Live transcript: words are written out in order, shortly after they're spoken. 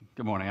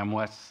Good morning. I'm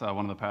Wes,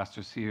 one of the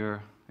pastors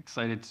here.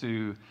 Excited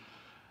to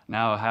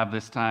now have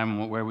this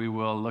time where we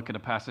will look at a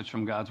passage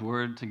from God's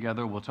Word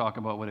together. We'll talk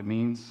about what it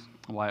means,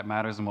 why it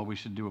matters, and what we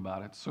should do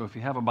about it. So if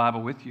you have a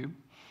Bible with you,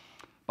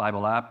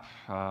 Bible app,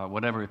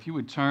 whatever, if you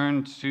would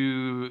turn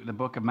to the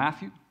book of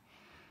Matthew.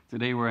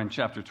 Today we're in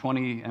chapter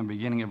 20 and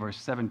beginning at verse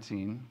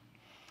 17.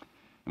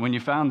 And when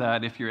you found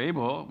that, if you're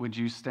able, would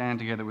you stand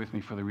together with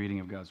me for the reading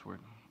of God's Word?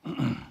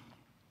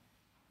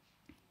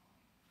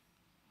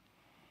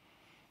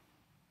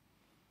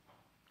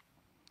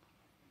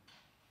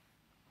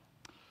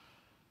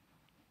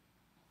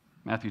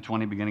 Matthew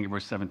 20, beginning of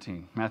verse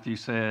 17. Matthew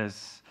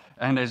says,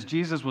 "And as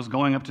Jesus was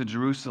going up to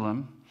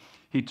Jerusalem,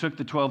 he took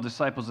the 12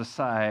 disciples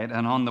aside,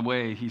 and on the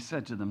way he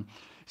said to them,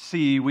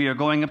 'See, we are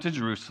going up to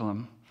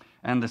Jerusalem,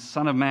 and the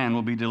Son of Man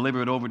will be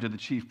delivered over to the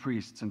chief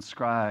priests and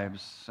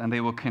scribes, and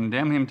they will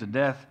condemn him to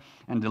death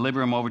and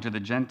deliver him over to the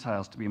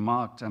Gentiles to be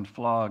mocked and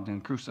flogged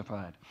and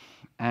crucified,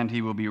 and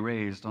he will be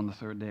raised on the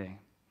third day.'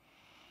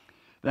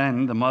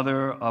 Then the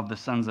mother of the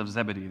sons of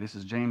Zebedee," this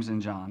is James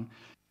and John,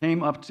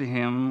 "came up to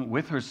him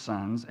with her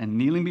sons, and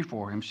kneeling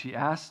before him, she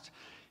asked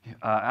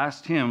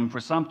him for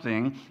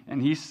something,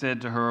 and he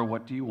said to her,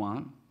 'What do you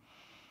want?'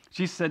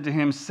 She said to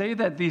him, 'Say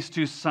that these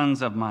two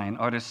sons of mine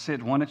are to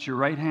sit, one at your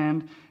right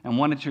hand and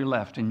one at your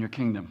left in your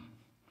kingdom.'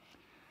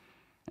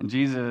 And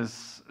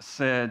Jesus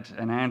said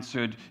and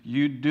answered,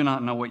 'You do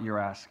not know what you're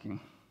asking.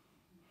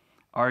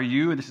 Are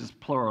you,'" this is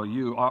plural,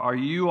 "you, are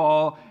you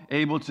all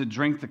able to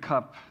drink the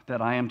cup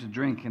that I am to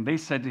drink?' And they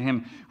said to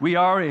him, 'We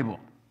are able.'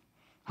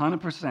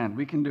 100%,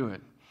 we can do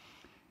it.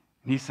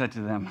 And he said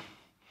to them,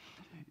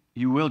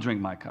 'You will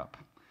drink my cup,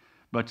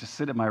 but to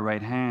sit at my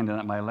right hand and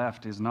at my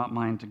left is not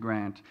mine to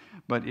grant,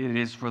 but it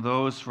is for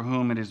those for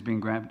whom it is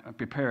being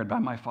prepared by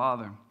my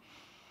Father.'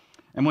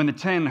 And when the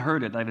 10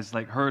 heard it, that is,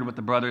 heard what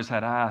the brothers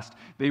had asked,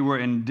 they were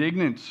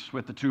indignant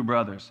with the two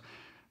brothers.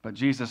 But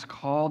Jesus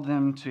called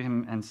them to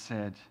him and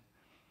said,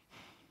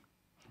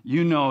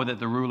 'You know that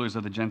the rulers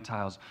of the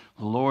Gentiles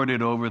lord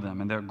it over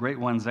them, and their great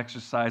ones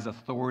exercise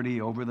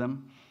authority over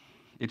them.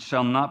 It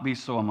shall not be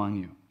so among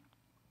you.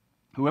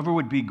 Whoever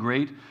would be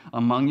great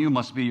among you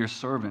must be your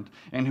servant,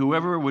 and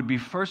whoever would be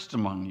first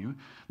among you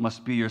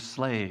must be your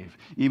slave,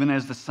 even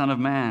as the Son of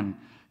Man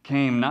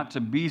came not to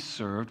be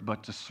served,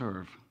 but to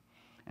serve,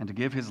 and to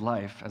give his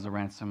life as a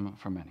ransom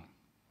for many.'"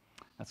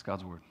 That's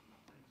God's word.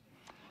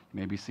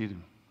 You may be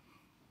seated.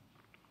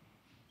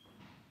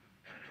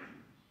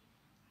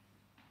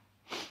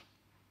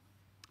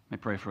 Let me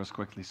pray for us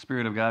quickly.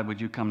 Spirit of God,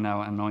 would you come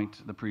now and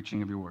anoint the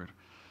preaching of your word?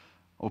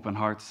 Open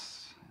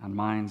hearts and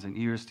minds and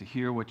ears to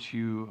hear what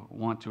you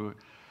want to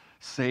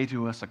say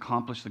to us,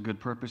 accomplish the good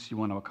purpose you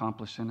want to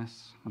accomplish in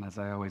us. And as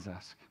I always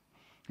ask,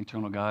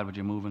 eternal God, would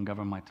you move and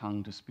govern my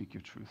tongue to speak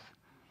your truth?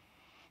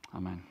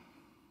 Amen.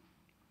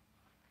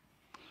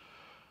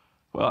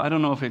 Well, I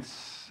don't know if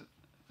it's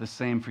the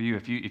same for you.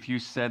 If you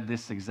said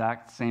this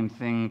exact same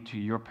thing to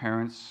your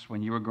parents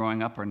when you were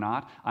growing up or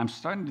not, I'm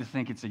starting to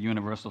think it's a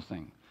universal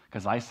thing,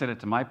 because I said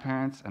it to my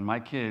parents, and my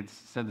kids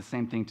said the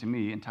same thing to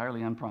me,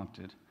 entirely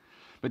unprompted.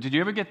 But did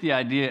you ever get the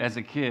idea as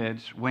a kid,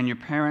 when your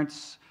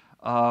parents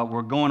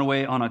were going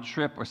away on a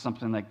trip or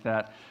something like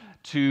that,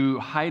 to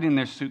hide in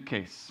their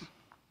suitcase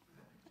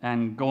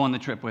and go on the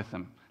trip with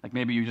them? Like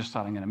maybe you just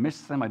thought, I'm going to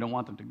miss them, I don't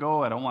want them to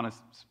go, I don't want to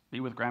be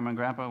with grandma and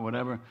grandpa,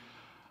 whatever.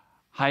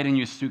 Hide in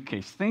your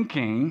suitcase,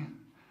 thinking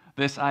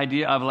this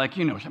idea of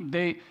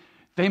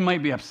they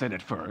might be upset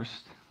at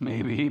first,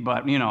 maybe,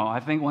 but I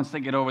think once they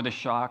get over the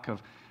shock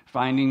of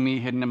finding me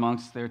hidden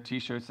amongst their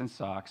t-shirts and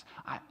socks,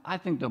 I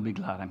think they'll be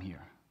glad I'm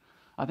here.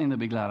 I think they'll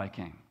be glad I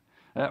came.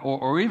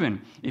 Or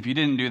even, if you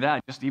didn't do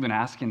that, just even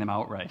asking them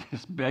outright,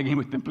 just begging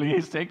with them,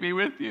 please take me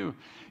with you.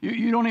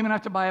 You don't even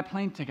have to buy a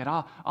plane ticket.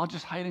 I'll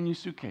just hide in your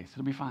suitcase.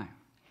 It'll be fine.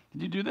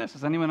 Did you do this?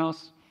 Does anyone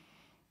else?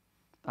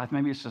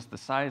 Maybe it's just the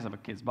size of a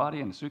kid's body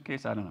in a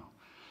suitcase. I don't know.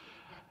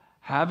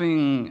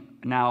 Having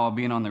now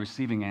been on the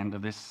receiving end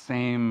of this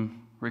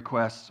same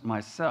request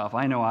myself,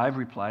 I know I've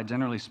replied,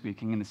 generally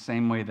speaking, in the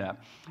same way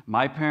that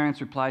my parents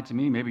replied to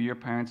me, maybe your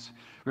parents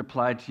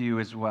replied to you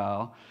as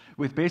well,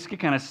 with basically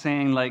kind of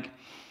saying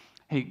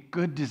hey,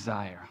 good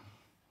desire,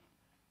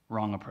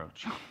 wrong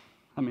approach.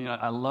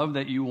 I love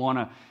that you want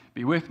to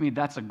be with me.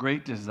 That's a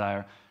great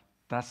desire.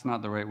 That's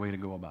not the right way to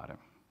go about it.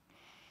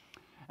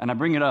 And I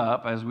bring it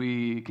up as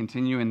we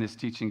continue in this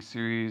teaching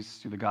series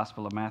through the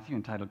Gospel of Matthew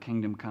entitled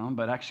Kingdom Come,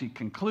 but actually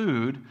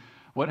conclude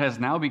what has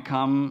now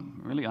become,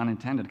 really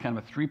unintended, kind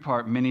of a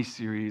 3-part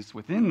mini-series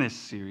within this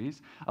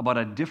series about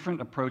a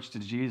different approach to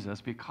Jesus,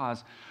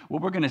 because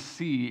what we're going to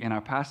see in our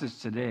passage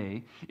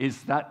today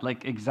is that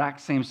exact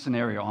same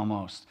scenario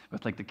almost,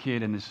 with the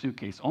kid in the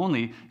suitcase,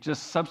 only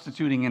just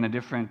substituting in a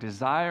different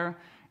desire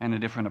and a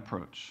different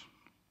approach.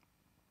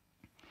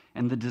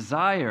 And the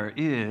desire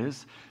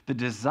is the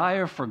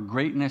desire for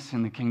greatness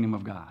in the kingdom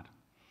of God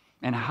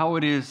and how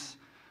it is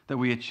that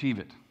we achieve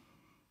it.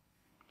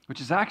 Which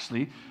is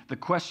actually the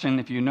question,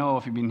 if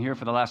you've been here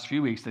for the last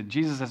few weeks, that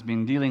Jesus has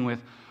been dealing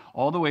with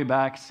all the way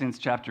back since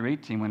chapter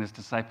 18 when his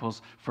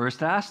disciples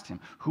first asked him,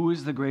 who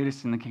is the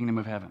greatest in the kingdom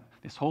of heaven?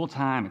 This whole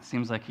time, it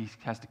seems like he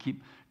has to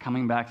keep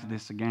coming back to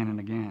this again and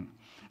again.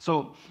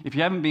 So if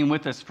you haven't been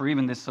with us for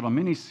even this little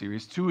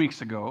mini-series, 2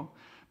 weeks ago,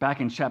 back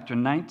in chapter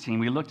 19,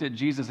 we looked at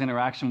Jesus'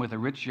 interaction with a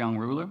rich young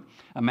ruler,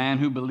 a man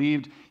who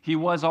believed he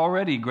was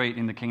already great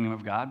in the kingdom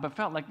of God, but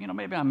felt like,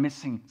 maybe I'm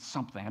missing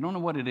something. I don't know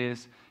what it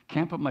is,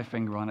 can't put my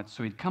finger on it.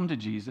 So he'd come to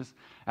Jesus,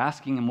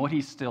 asking him what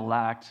he still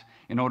lacked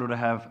in order to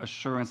have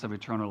assurance of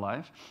eternal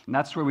life. And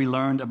that's where we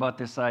learned about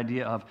this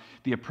idea of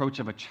the approach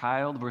of a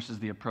child versus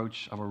the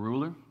approach of a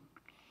ruler.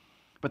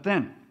 But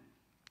then,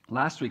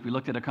 last week, we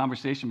looked at a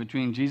conversation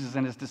between Jesus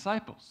and his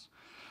disciples.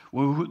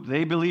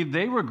 They believed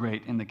they were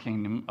great in the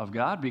kingdom of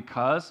God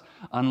because,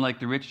 unlike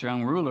the rich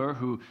young ruler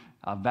who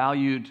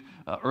valued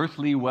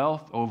earthly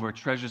wealth over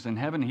treasures in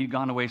heaven, he'd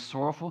gone away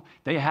sorrowful.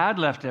 They had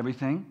left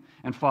everything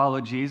and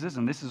followed Jesus,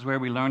 and this is where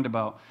we learned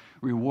about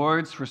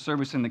rewards for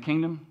service in the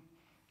kingdom,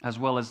 as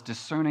well as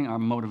discerning our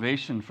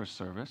motivation for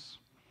service,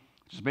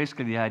 which is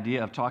basically the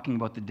idea of talking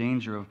about the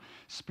danger of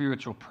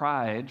spiritual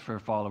pride for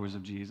followers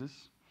of Jesus.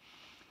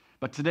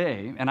 But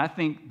today, and I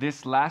think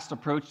this last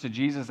approach to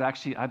Jesus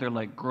actually either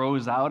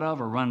grows out of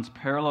or runs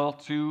parallel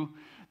to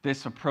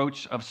this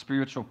approach of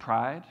spiritual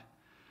pride.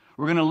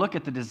 We're going to look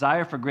at the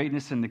desire for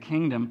greatness in the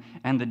kingdom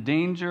and the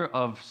danger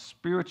of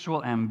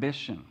spiritual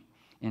ambition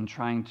in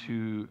trying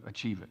to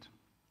achieve it.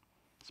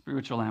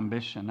 Spiritual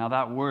ambition. Now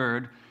that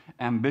word,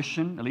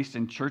 ambition, at least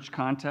in church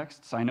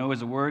contexts, I know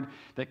is a word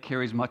that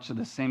carries much of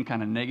the same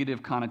kind of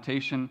negative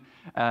connotation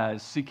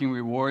as seeking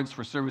rewards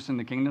for service in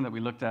the kingdom that we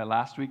looked at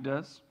last week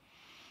does.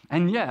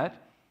 And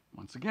yet,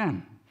 once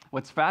again,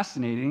 what's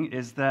fascinating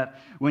is that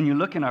when you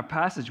look in our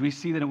passage, we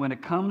see that when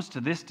it comes to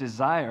this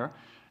desire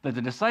that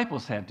the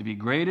disciples had to be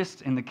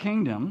greatest in the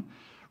kingdom,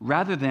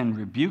 rather than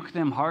rebuke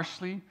them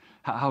harshly,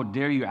 how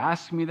dare you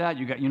ask me that?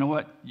 You know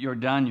what? You're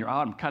done. You're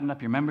out. I'm cutting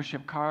up your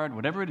membership card,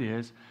 whatever it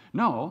is.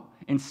 No,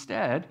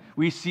 instead,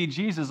 we see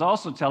Jesus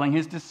also telling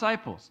his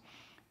disciples,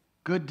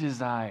 good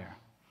desire,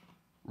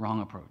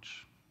 wrong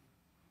approach.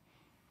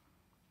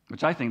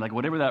 Which I think,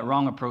 whatever that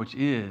wrong approach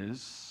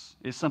is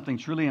something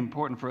truly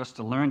important for us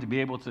to learn to be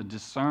able to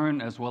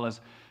discern as well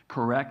as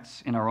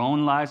correct in our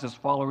own lives as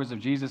followers of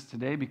Jesus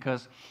today,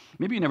 because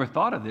maybe you never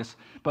thought of this,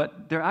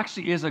 but there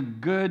actually is a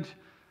good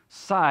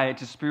side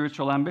to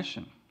spiritual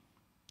ambition.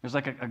 There's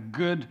a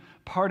good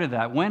part of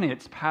that when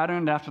it's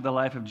patterned after the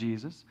life of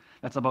Jesus.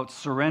 That's about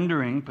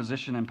surrendering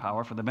position and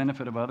power for the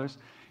benefit of others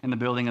in the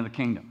building of the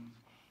kingdom.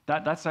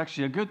 That's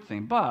actually a good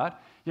thing.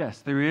 But yes,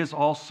 there is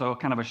also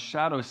kind of a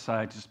shadow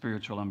side to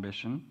spiritual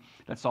ambition.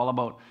 That's all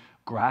about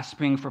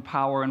grasping for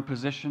power and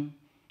position.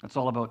 It's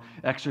all about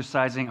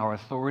exercising our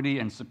authority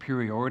and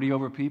superiority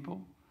over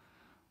people.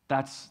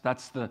 That's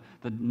the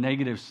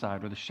negative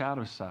side or the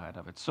shadow side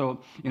of it.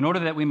 So in order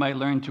that we might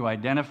learn to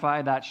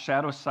identify that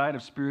shadow side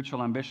of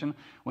spiritual ambition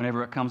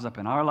whenever it comes up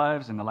in our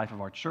lives, in the life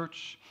of our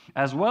church,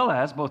 as well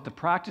as both to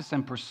practice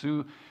and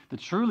pursue the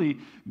truly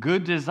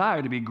good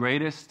desire to be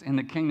greatest in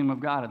the kingdom of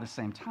God at the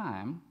same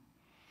time,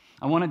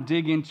 I want to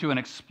dig into and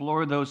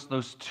explore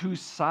those two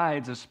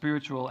sides of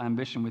spiritual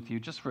ambition with you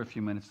just for a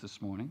few minutes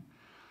this morning.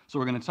 So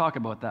we're going to talk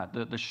about that,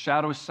 the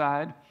shadow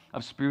side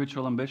of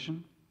spiritual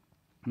ambition,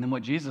 and then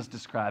what Jesus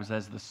describes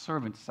as the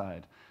servant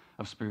side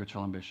of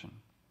spiritual ambition.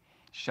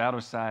 Shadow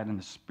side and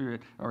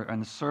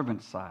the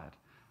servant side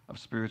of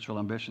spiritual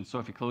ambition. So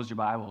if you close your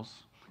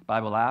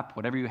Bible app,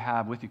 whatever you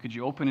have with you, could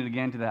you open it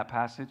again to that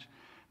passage?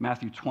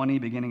 Matthew 20,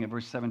 beginning at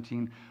verse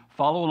 17.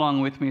 Follow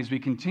along with me as we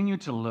continue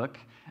to look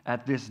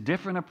at this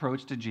different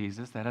approach to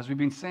Jesus that, as we've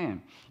been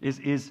saying,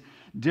 is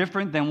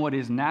different than what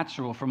is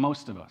natural for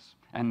most of us.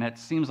 And that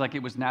seems like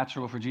it was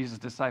natural for Jesus'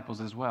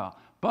 disciples as well.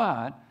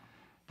 But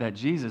that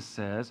Jesus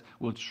says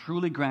will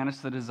truly grant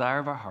us the desire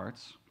of our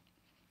hearts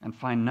and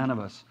find none of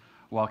us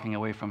walking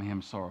away from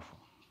him sorrowful.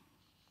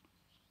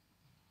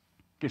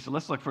 Okay, so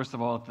let's look first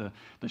of all at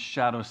the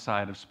shadow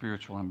side of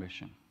spiritual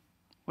ambition.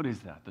 What is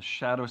that? The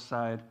shadow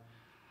side,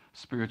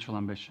 spiritual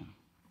ambition.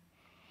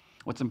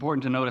 What's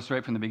important to notice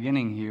right from the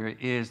beginning here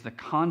is the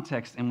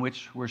context in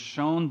which we're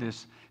shown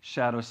this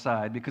shadow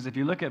side. Because if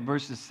you look at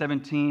verses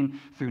 17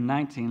 through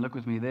 19, look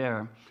with me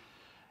there,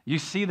 you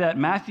see that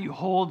Matthew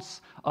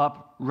holds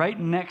up right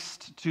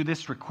next to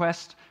this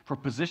request for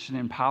position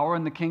and power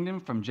in the kingdom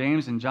from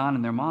James and John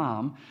and their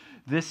mom.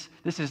 This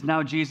is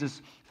now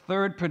Jesus'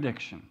 third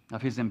prediction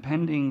of his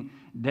impending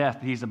death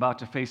that he's about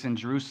to face in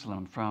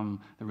Jerusalem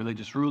from the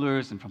religious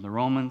rulers and from the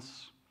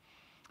Romans.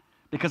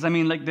 Because,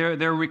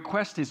 their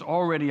request is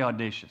already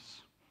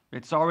audacious.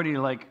 It's already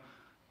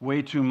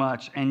way too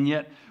much. And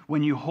yet,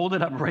 when you hold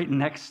it up right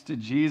next to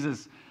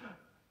Jesus'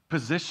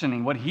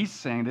 positioning, what he's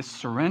saying, this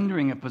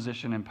surrendering of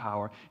position and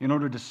power in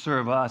order to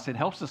serve us, it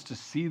helps us to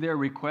see their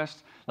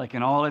request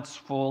in all its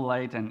full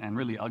light and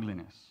really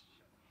ugliness.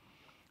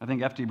 I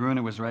think F.D.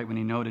 Bruner was right when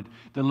he noted,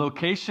 the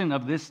location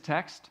of this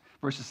text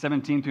verses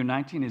 17 through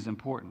 19, is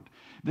important.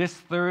 This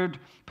third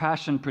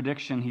passion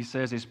prediction, he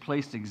says, is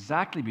placed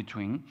exactly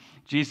between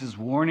Jesus'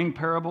 warning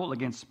parable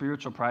against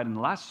spiritual pride in the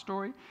last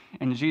story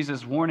and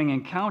Jesus' warning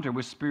encounter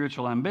with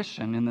spiritual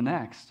ambition in the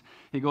next.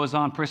 He goes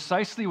on,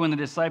 precisely when the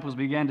disciples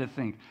began to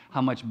think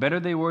how much better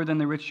they were than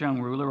the rich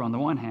young ruler on the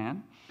one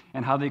hand,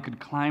 and how they could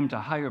climb to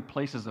higher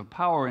places of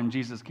power in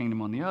Jesus'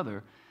 kingdom on the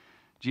other,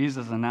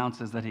 Jesus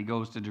announces that he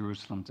goes to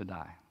Jerusalem to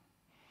die.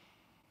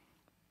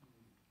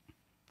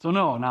 So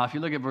no, now if you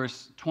look at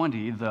verse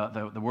 20,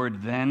 the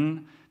word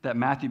then that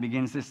Matthew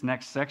begins this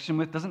next section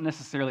with doesn't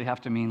necessarily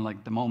have to mean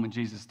like the moment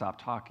Jesus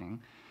stopped talking.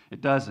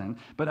 It doesn't,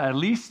 but at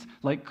least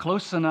like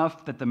close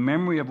enough that the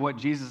memory of what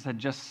Jesus had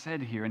just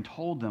said here and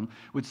told them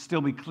would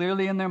still be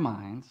clearly in their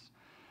minds.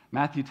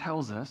 Matthew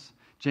tells us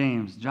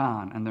James,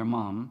 John, and their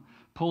mom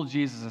pulled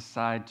Jesus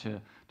aside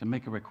to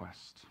make a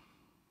request.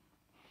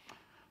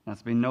 Now,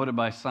 it's been noted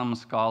by some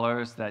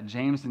scholars that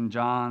James and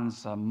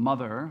John's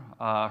mother,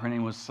 her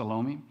name was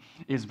Salome,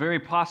 is very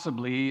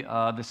possibly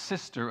the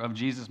sister of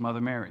Jesus'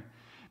 mother Mary,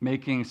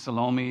 making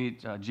Salome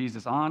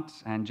Jesus' aunt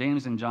and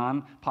James and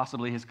John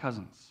possibly his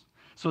cousins.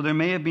 So there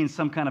may have been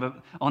some kind of,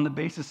 on the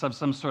basis of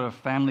some sort of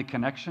family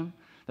connection,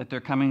 that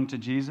they're coming to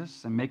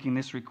Jesus and making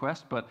this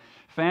request. But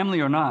family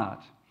or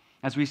not,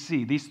 as we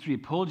see, these three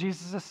pull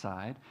Jesus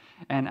aside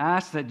and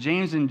ask that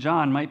James and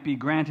John might be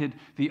granted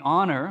the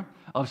honor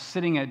of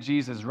sitting at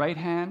Jesus' right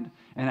hand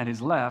and at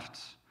his left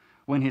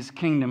when his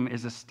kingdom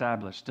is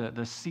established.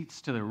 The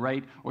seats to the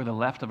right or the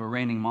left of a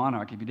reigning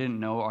monarch, if you didn't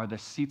know, are the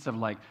seats of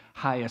like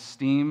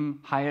highest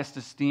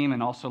esteem,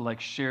 and also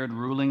like shared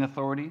ruling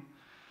authority.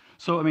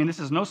 So, I mean, this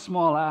is no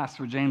small ask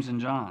for James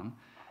and John.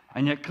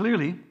 And yet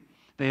clearly,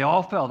 they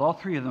all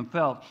three of them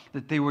felt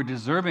that they were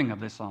deserving of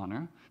this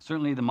honor.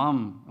 Certainly the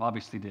mom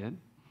obviously did.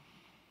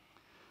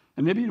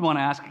 And maybe you'd want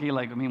to ask, okay,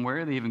 like, I mean, where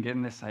are they even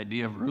getting this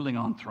idea of ruling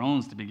on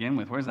thrones to begin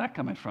with? Where's that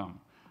coming from?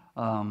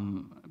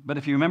 But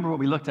if you remember what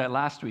we looked at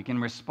last week, in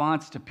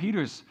response to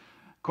Peter's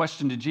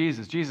question to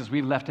Jesus, Jesus,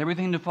 we've left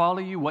everything to follow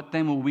you. What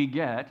then will we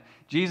get?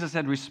 Jesus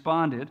had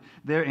responded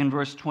there in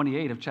verse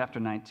 28 of chapter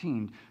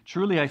 19.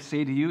 Truly I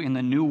say to you, in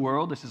the new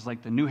world, this is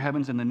like the new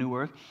heavens and the new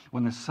earth,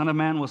 when the Son of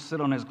Man will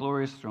sit on his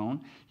glorious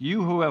throne,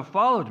 you who have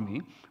followed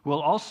me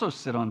will also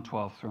sit on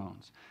 12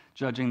 thrones,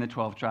 judging the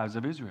 12 tribes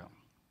of Israel.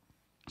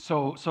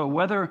 So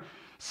whether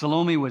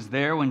Salome was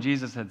there when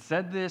Jesus had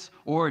said this,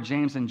 or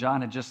James and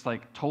John had just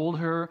like told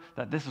her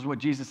that this is what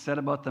Jesus said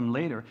about them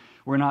later,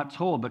 we're not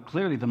told. But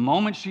clearly, the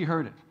moment she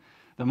heard it,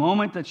 the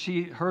moment that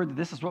she heard that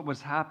this is what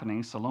was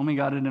happening, Salome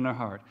got it in her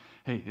heart.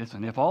 Hey,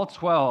 listen, if all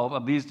 12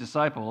 of these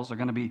disciples are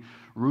going to be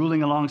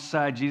ruling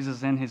alongside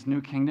Jesus in his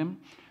new kingdom,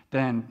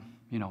 then,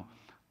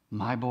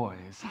 my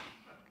boys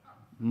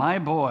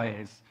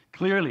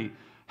clearly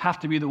have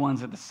to be the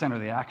ones at the center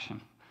of the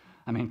action.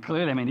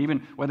 Clearly,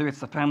 even whether it's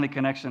the family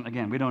connection,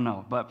 again, we don't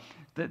know. But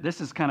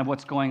this is kind of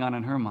what's going on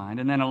in her mind.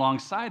 And then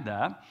alongside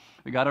that,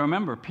 we got to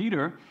remember,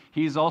 Peter,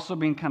 he's also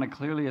being kind of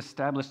clearly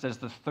established as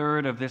the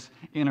third of this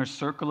inner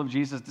circle of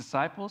Jesus'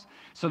 disciples.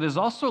 So there's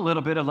also a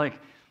little bit of like,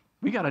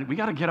 we got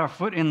to get our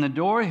foot in the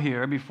door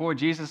here before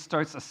Jesus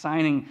starts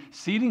assigning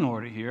seating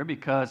order here,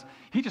 because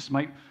he just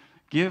might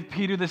give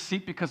Peter the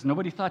seat because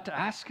nobody thought to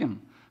ask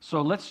him.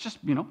 So let's just,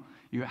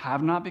 you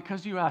have not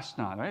because you ask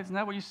not, right? Isn't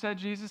that what you said,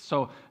 Jesus?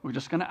 So we're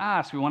just going to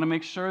ask. We want to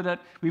make sure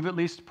that we've at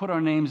least put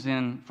our names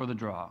in for the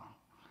draw.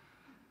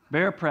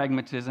 Bare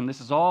pragmatism.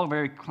 This is all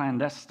very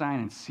clandestine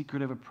and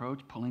secretive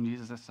approach, pulling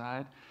Jesus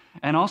aside,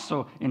 and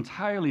also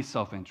entirely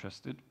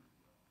self-interested.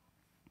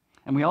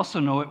 And we also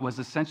know it was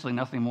essentially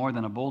nothing more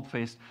than a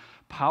bold-faced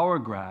power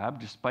grab,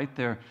 despite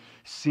their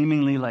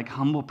seemingly like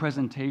humble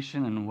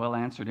presentation and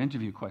well-answered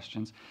interview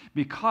questions,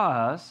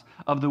 because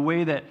of the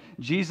way that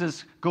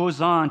Jesus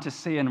goes on to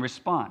say in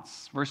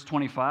response, verse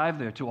 25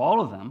 there, to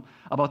all of them,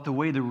 about the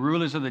way the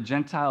rulers of the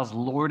Gentiles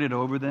lord it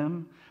over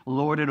them,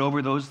 lord it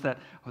over those that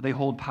they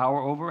hold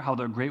power over, how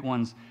their great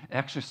ones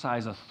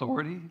exercise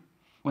authority.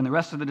 When the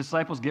rest of the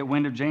disciples get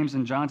wind of James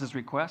and John's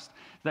request,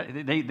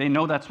 they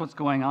know that's what's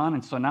going on,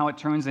 and so now it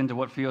turns into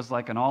what feels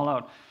like an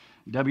all-out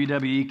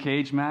WWE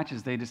cage match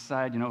as they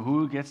decide,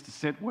 who gets to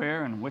sit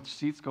where and which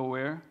seats go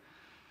where.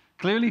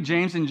 Clearly,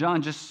 James and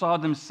John just saw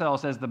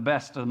themselves as the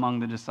best among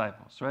the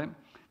disciples, right?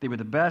 They were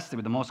the best, they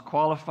were the most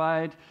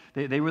qualified,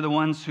 they were the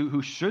ones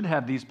who should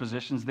have these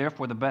positions,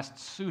 therefore the best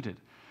suited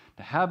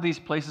to have these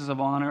places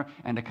of honor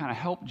and to kind of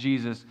help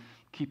Jesus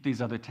keep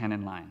these other 10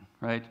 in line,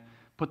 right?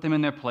 Put them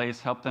in their place,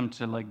 help them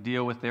to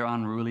deal with their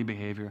unruly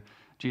behavior.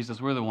 Jesus,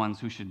 we're the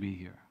ones who should be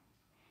here.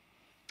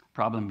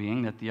 Problem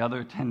being that the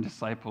other 10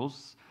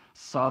 disciples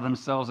saw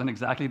themselves in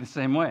exactly the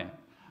same way,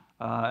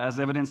 as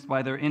evidenced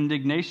by their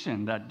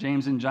indignation that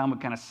James and John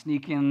would kind of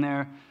sneak in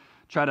there,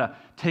 try to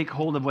take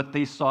hold of what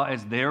they saw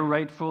as their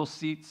rightful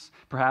seats,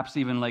 perhaps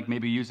even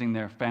maybe using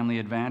their family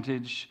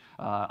advantage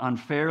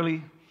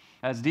unfairly.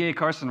 As D.A.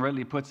 Carson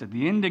rightly puts it,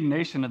 the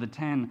indignation of the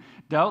 10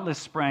 doubtless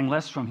sprang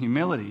less from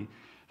humility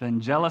than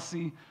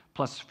jealousy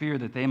plus fear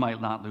that they might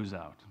not lose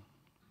out.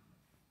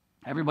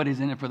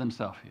 Everybody's in it for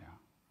themselves here.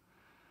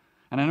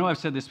 And I know I've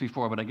said this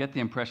before, but I get the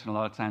impression a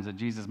lot of times that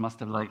Jesus must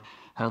have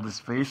held his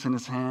face in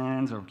his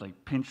hands or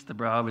pinched the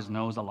brow of his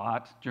nose a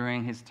lot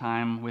during his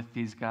time with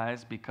these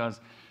guys, because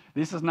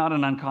this is not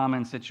an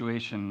uncommon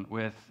situation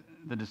with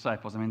the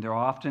disciples. I mean, they're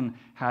often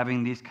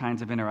having these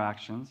kinds of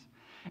interactions.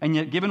 And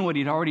yet, given what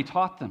he'd already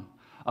taught them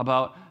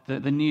about the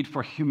need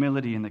for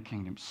humility in the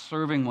kingdom,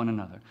 serving one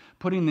another,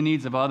 putting the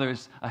needs of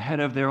others ahead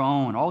of their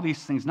own, all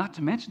these things, not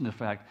to mention the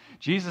fact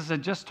Jesus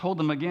had just told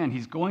them again,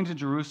 he's going to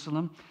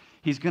Jerusalem.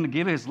 He's going to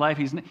give his life.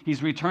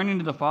 He's returning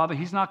to the Father.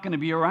 He's not going to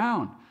be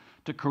around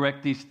to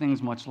correct these things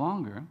much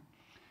longer.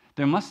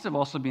 There must have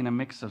also been a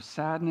mix of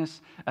sadness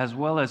as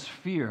well as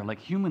fear, like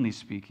humanly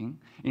speaking,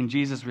 in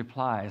Jesus'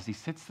 reply as he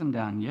sits them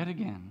down yet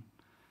again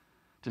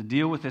to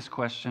deal with this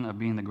question of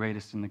being the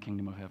greatest in the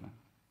kingdom of heaven.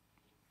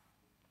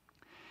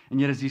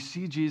 And yet as you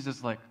see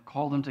Jesus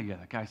call them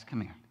together, guys,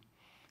 come here.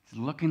 He's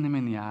looking them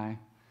in the eye.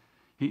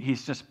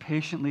 He's just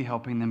patiently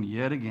helping them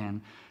yet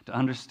again to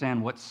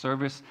understand what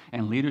service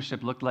and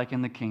leadership look like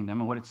in the kingdom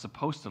and what it's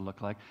supposed to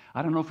look like.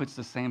 I don't know if it's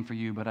the same for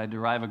you, but I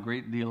derive a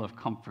great deal of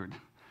comfort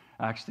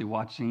actually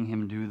watching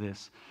him do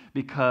this.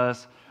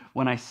 Because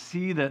when I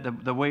see that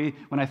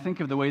when I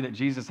think of the way that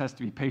Jesus has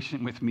to be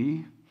patient with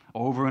me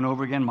over and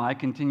over again, my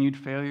continued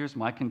failures,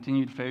 my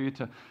continued failure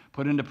to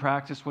put into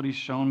practice what he's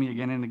shown me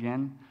again and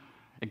again,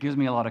 it gives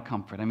me a lot of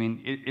comfort. I mean,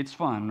 it's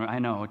fun, I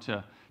know,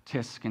 to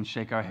tisk and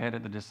shake our head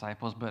at the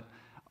disciples, but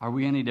are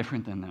we any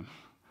different than them?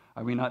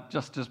 Are we not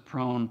just as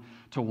prone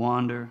to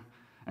wander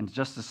and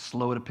just as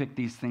slow to pick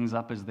these things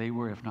up as they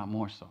were, if not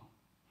more so?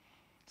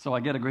 So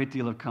I get a great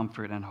deal of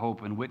comfort and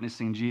hope in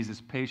witnessing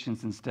Jesus'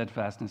 patience and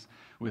steadfastness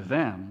with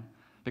them,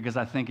 because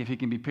I think if he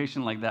can be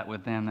patient like that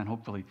with them, then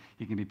hopefully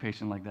he can be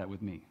patient like that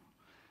with me.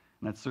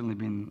 And that's certainly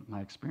been my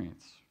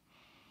experience.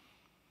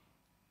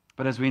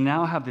 But as we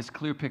now have this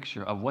clear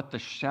picture of what the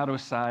shadow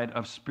side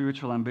of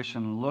spiritual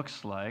ambition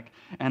looks like,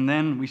 and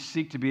then we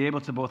seek to be able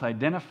to both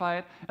identify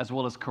it as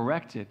well as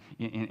correct it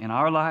in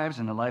our lives,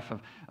 in the life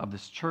of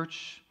this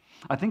church,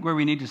 I think where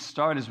we need to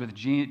start is with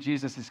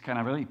Jesus' kind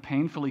of really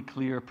painfully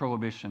clear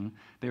prohibition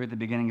there at the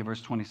beginning of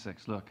verse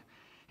 26. Look,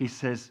 he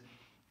says,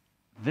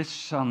 "This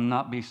shall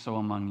not be so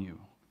among you."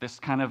 This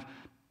kind of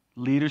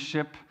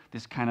leadership,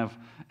 this kind of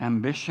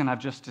ambition I've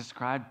just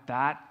described,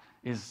 that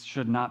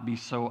should not be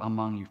so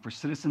among you. For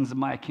citizens of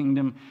my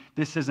kingdom,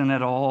 this isn't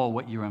at all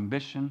what your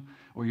ambition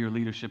or your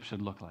leadership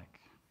should look like.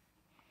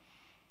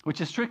 Which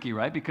is tricky,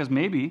 right? Because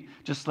maybe,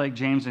 just like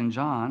James and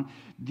John,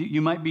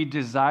 you might be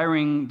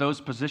desiring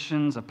those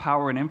positions of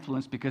power and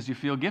influence because you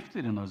feel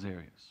gifted in those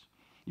areas.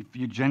 If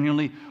you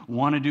genuinely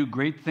want to do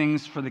great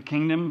things for the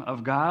kingdom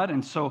of God,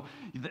 and so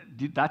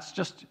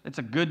it's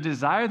a good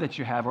desire that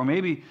you have. Or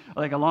maybe,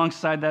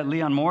 alongside that,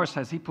 Leon Morris,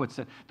 as he puts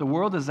it, the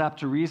world is apt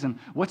to reason,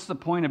 what's the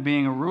point of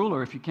being a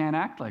ruler if you can't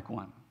act like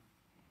one?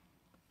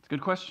 It's a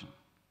good question.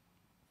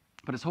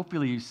 But as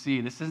hopefully you see,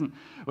 this isn't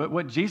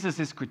what Jesus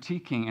is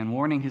critiquing and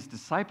warning his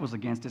disciples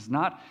against is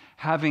not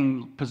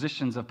having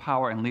positions of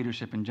power and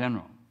leadership in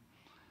general.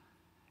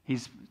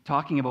 He's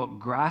talking about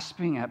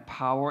grasping at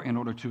power in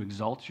order to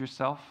exalt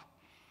yourself,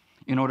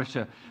 in order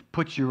to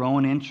put your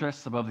own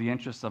interests above the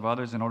interests of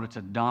others, in order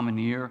to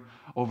domineer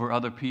over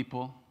other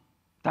people.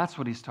 That's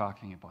what he's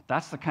talking about.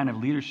 That's the kind of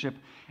leadership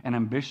and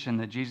ambition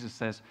that Jesus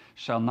says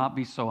shall not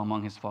be so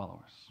among his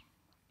followers.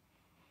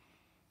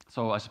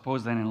 So I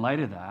suppose then in light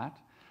of that,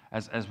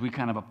 as we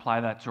kind of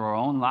apply that to our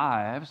own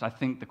lives, I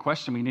think the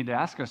question we need to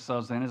ask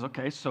ourselves then is,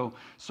 okay, so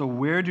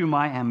where do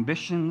my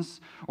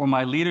ambitions or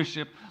my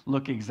leadership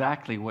look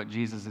exactly what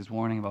Jesus is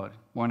warning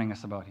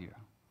us about here?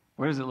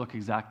 Where does it look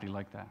exactly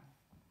like that?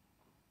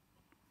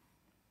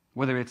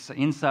 Whether it's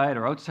inside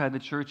or outside the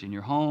church, in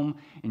your home,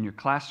 in your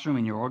classroom,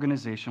 in your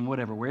organization,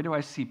 whatever, where do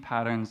I see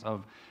patterns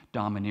of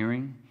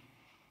domineering,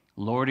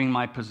 lording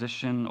my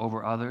position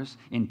over others,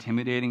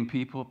 intimidating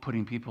people,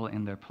 putting people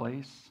in their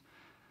place?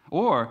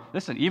 Or,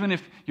 listen, even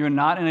if you're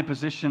not in a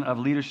position of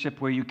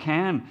leadership where you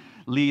can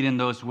lead in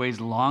those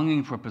ways,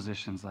 longing for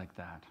positions like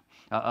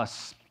that,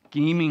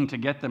 scheming to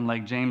get them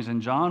like James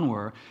and John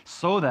were,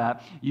 so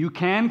that you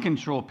can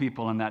control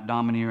people in that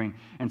domineering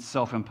and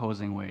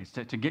self-imposing ways,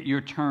 to get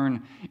your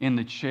turn in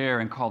the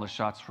chair and call the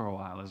shots for a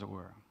while, as it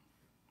were.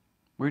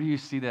 Where do you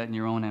see that in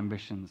your own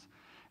ambitions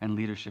and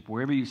leadership?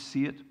 Wherever you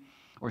see it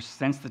or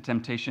sense the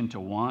temptation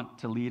to want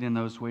to lead in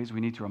those ways, we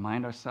need to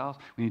remind ourselves,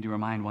 we need to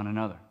remind one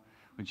another.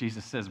 But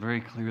Jesus says very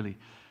clearly,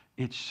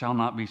 it shall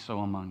not be so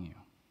among you.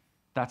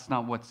 That's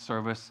not what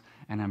service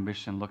and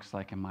ambition looks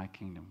like in my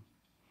kingdom.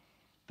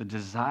 The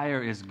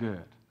desire is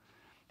good.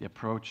 That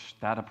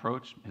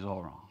approach is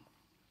all wrong.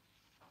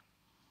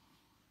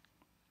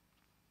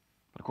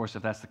 But of course,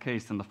 if that's the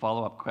case, then the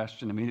follow-up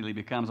question immediately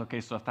becomes,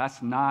 okay, so if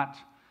that's not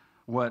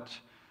what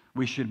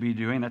we should be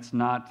doing,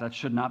 that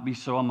should not be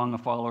so among a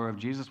follower of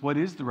Jesus, what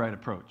is the right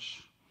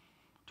approach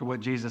to what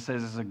Jesus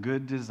says is a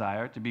good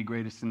desire to be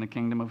greatest in the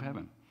kingdom of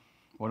heaven?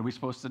 What are we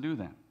supposed to do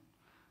then?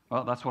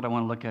 Well, that's what I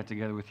want to look at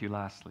together with you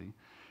lastly.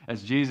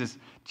 As Jesus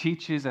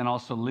teaches and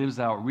also lives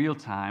out real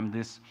time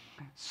this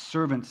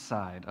servant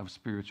side of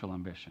spiritual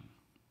ambition.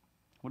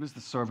 What is the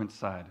servant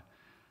side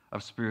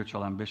of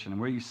spiritual ambition.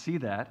 And where you see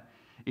that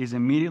is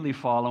immediately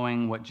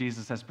following what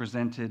Jesus has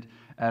presented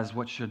as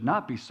what should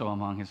not be so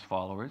among his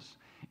followers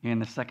in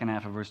the second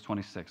half of verse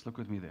 26. Look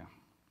with me there.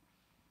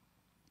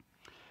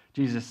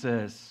 Jesus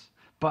says,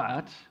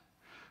 "But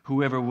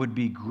whoever would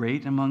be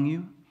great among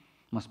you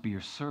must be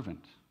your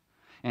servant,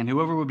 and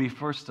whoever would be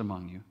first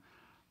among you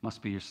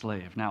must be your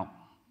slave." Now,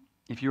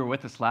 if you were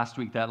with us last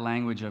week, that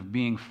language of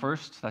being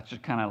first, that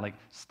should kind of like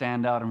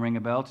stand out and ring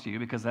a bell to you,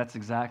 because that's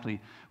exactly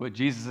what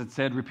Jesus had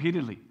said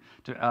repeatedly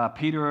to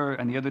Peter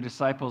and the other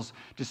disciples,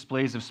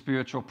 displays of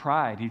spiritual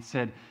pride. He'd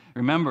said,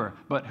 remember,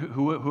 but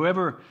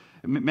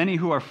many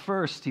who are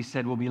first, he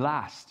said, will be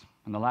last,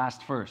 and the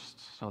last first.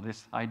 So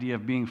this idea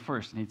of being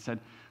first, and he'd said,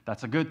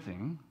 that's a good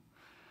thing.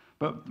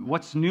 But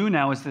what's new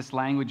now is this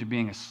language of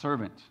being a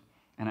servant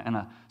and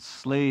a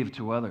slave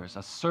to others,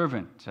 a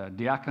servant,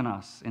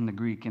 diakonos in the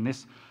Greek. In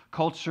this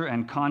culture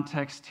and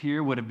context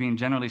here would have been,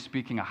 generally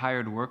speaking, a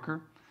hired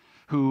worker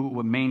who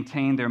would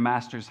maintain their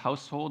master's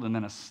household, and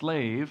then a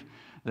slave,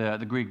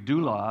 the Greek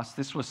doulos.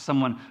 This was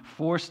someone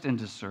forced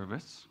into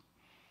service.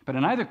 But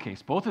in either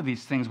case, both of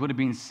these things would have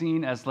been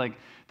seen as like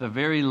the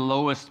very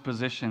lowest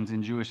positions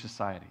in Jewish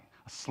society.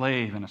 A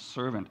slave and a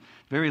servant,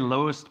 very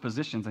lowest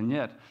positions. And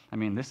yet, I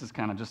mean, this is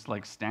kind of just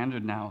like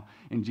standard now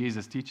in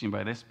Jesus' teaching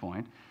by this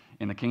point.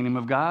 In the kingdom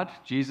of God,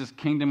 Jesus'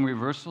 kingdom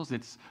reversals,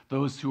 it's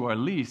those who are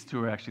least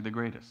who are actually the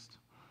greatest.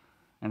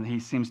 And he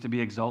seems to be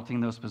exalting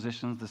those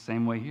positions the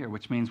same way here,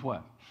 which means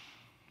what?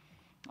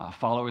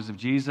 Followers of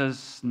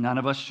Jesus, none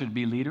of us should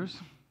be leaders.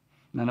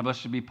 None of us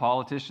should be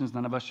politicians.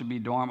 None of us should be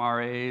dorm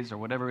RAs or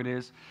whatever it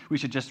is. We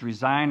should just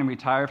resign and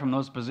retire from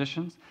those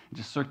positions and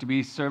just seek to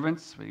be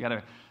servants. We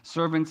got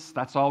servants,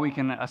 that's all we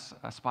can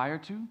aspire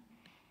to.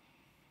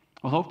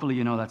 Well, hopefully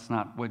you know that's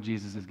not what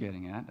Jesus is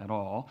getting at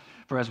all.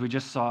 For as we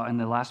just saw in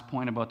the last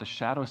point about the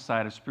shadow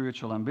side of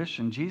spiritual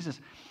ambition, Jesus,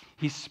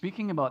 he's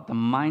speaking about the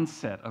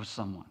mindset of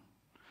someone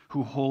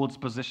who holds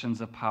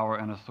positions of power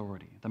and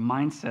authority, the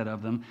mindset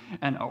of them,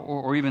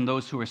 or even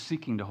those who are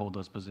seeking to hold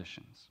those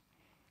positions.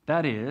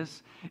 That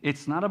is,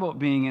 it's not about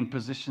being in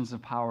positions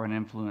of power and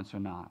influence or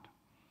not,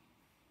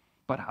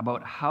 but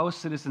about how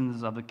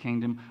citizens of the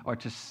kingdom are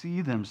to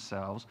see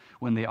themselves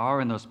when they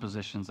are in those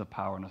positions of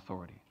power and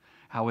authority.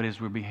 How it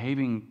is we're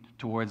behaving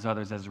towards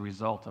others as a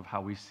result of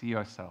how we see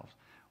ourselves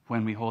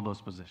when we hold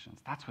those positions.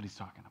 That's what he's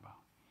talking about.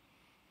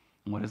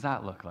 And what does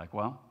that look like?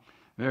 Well,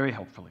 very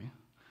helpfully,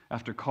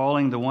 after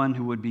calling the one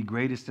who would be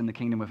greatest in the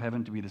kingdom of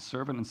heaven to be the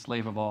servant and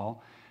slave of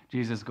all,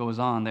 Jesus goes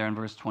on there in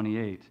verse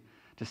 28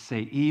 to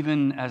say,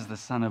 even as the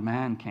Son of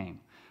Man came,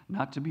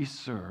 not to be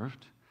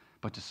served,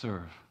 but to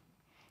serve,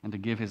 and to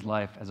give his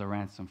life as a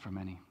ransom for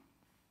many.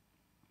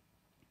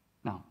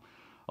 Now,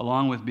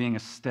 along with being a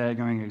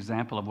staggering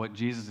example of what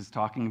Jesus is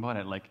talking about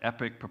at like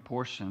epic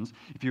proportions,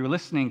 if you were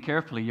listening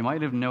carefully, you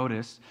might have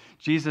noticed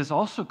Jesus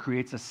also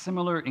creates a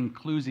similar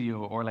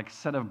inclusio, or like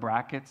set of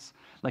brackets,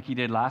 like he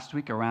did last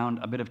week around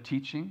a bit of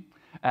teaching.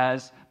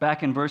 As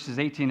back in verses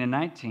 18 and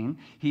 19,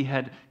 he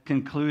had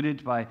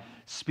concluded by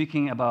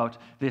speaking about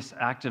this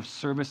act of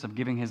service of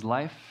giving his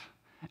life.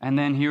 And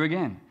then here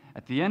again,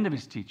 at the end of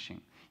his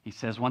teaching, he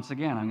says, once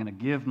again, I'm going to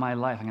give my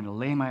life, I'm going to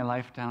lay my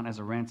life down as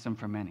a ransom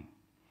for many.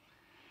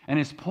 And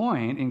his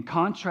point, in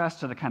contrast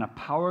to the kind of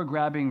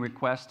power-grabbing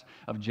request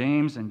of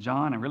James and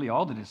John and really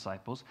all the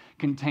disciples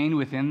contained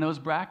within those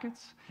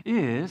brackets,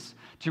 is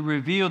to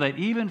reveal that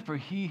even for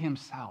he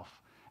himself,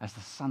 as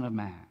the Son of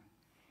Man,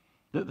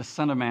 the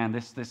Son of Man,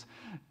 this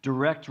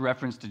direct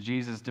reference to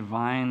Jesus'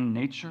 divine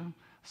nature,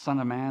 Son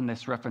of Man,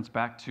 this reference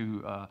back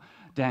to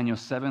Daniel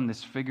 7,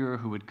 this figure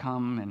who would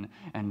come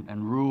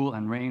and rule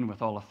and reign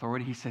with all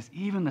authority. He says,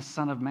 even the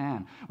Son of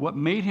Man, what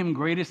made him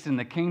greatest in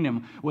the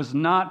kingdom was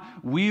not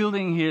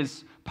wielding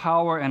his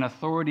power and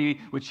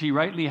authority, which he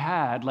rightly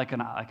had, like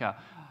an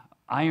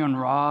iron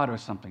rod or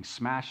something,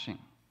 smashing,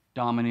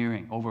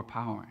 domineering,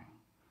 overpowering,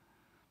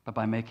 but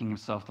by making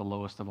himself the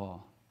lowest of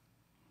all,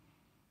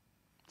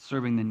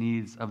 serving the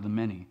needs of the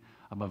many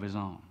above his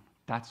own.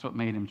 That's what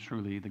made him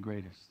truly the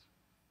greatest.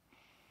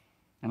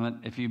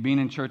 And if you've been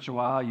in church a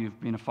while, you've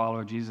been a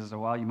follower of Jesus a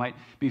while, you might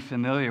be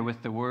familiar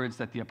with the words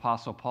that the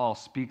Apostle Paul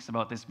speaks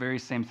about this very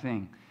same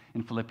thing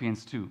in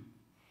Philippians 2,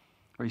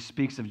 where he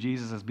speaks of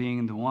Jesus as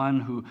being the one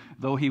who,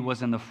 though he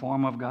was in the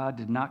form of God,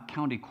 did not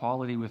count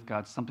equality with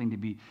God something to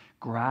be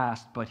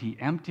grasped, but he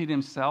emptied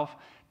himself,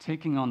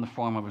 taking on the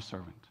form of a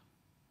servant,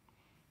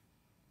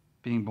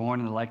 being born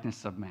in the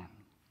likeness of man.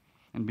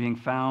 And being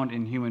found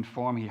in human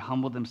form, he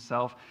humbled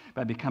himself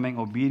by becoming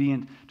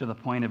obedient to the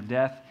point of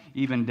death,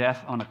 even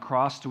death on a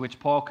cross, to which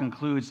Paul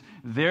concludes,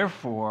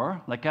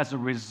 therefore, like as a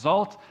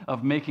result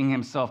of making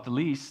himself the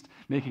least,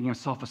 making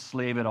himself a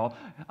slave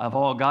of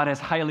all, God has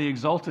highly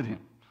exalted him,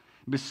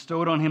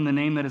 bestowed on him the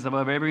name that is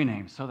above every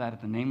name, so that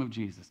at the name of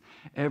Jesus,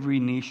 every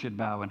knee should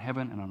bow in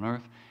heaven and on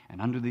earth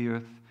and under the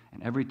earth,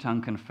 and every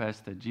tongue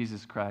confess that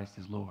Jesus Christ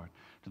is Lord,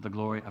 to the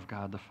glory of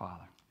God the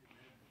Father.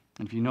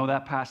 And if you know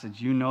that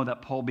passage, you know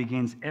that Paul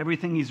begins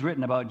everything he's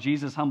written about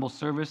Jesus' humble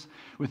service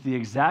with the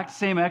exact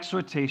same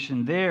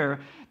exhortation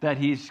there that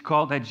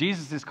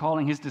Jesus is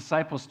calling his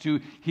disciples to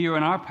here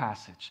in our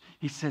passage.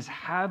 He says,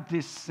 have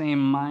this same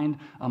mind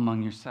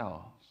among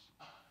yourselves.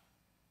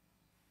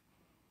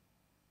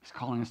 He's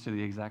calling us to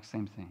the exact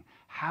same thing.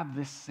 Have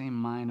this same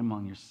mind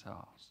among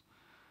yourselves.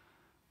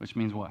 Which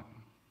means what?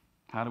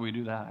 How do we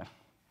do that?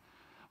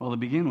 Well, to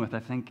begin with, I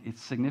think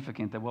it's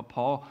significant that what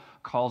Paul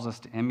calls us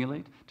to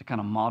emulate, to kind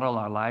of model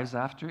our lives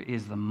after,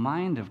 is the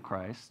mind of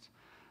Christ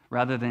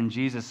rather than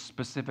Jesus'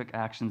 specific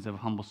actions of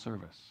humble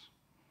service.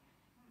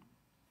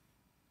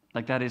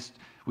 Like that is,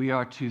 we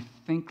are to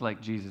think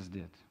like Jesus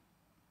did,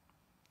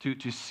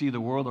 to see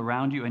the world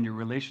around you and your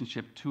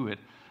relationship to it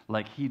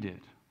like he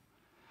did.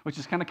 Which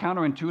is kind of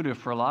counterintuitive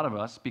for a lot of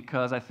us,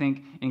 because I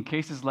think in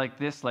cases like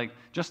this,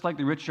 just like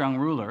the rich young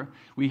ruler,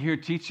 we hear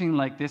teaching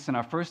like this, and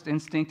our first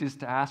instinct is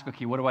to ask,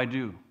 okay, what do I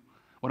do?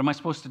 What am I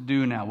supposed to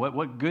do now?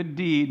 What good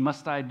deed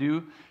must I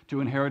do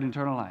to inherit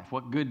eternal life?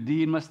 What good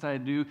deed must I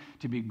do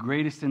to be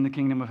greatest in the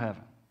kingdom of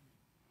heaven?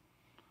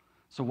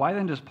 So why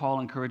then does Paul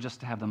encourage us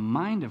to have the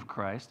mind of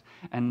Christ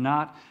and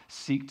not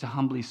seek to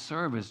humbly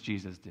serve as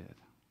Jesus did?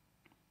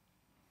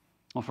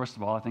 Well, first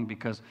of all, I think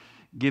because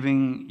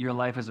giving your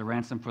life as a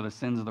ransom for the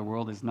sins of the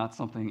world is not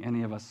something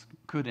any of us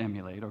could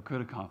emulate or could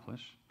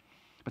accomplish.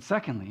 But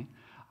secondly,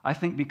 I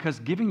think because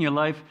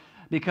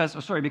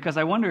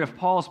I wonder if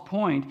Paul's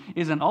point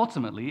isn't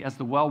ultimately, as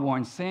the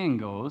well-worn saying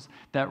goes,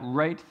 that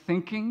right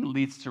thinking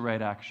leads to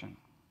right action.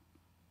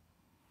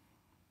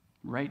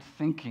 Right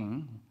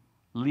thinking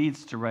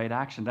leads to right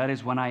action. That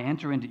is, when I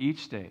enter into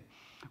each day,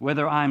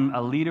 whether I'm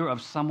a leader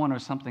of someone or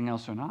something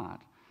else or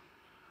not,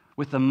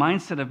 with the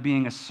mindset of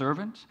being a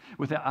servant,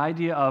 with the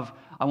idea of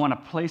I want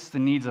to place the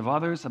needs of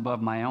others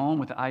above my own,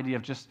 with the idea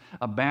of just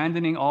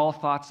abandoning all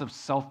thoughts of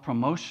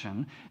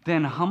self-promotion,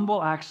 then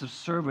humble acts of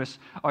service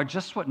are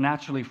just what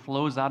naturally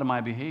flows out of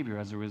my behavior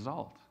as a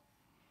result.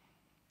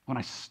 When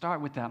I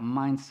start with that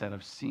mindset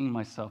of seeing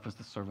myself as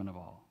the servant of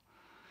all.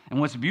 And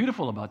what's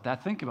beautiful about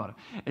that, think about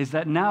it, is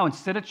that now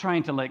instead of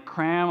trying to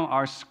cram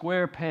our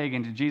square peg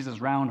into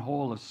Jesus' round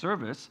hole of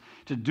service,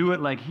 to do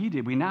it like he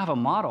did, we now have a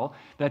model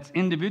that's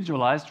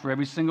individualized for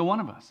every single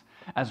one of us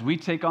as we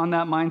take on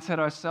that mindset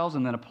ourselves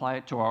and then apply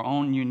it to our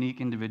own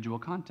unique individual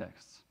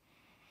contexts.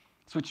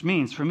 So which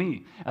means, for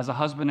me, as a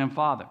husband and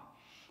father,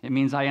 it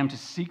means I am to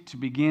seek to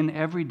begin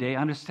every day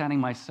understanding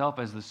myself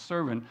as the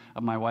servant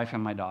of my wife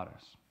and my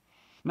daughters.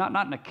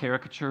 Not in a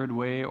caricatured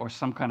way or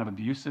some kind of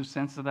abusive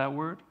sense of that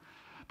word,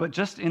 but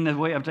just in the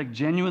way of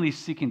genuinely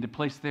seeking to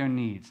place their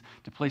needs,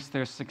 to place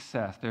their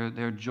success,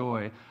 their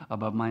joy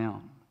above my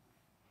own.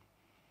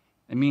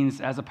 It means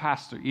as a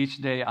pastor,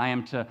 each day I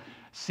am to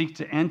seek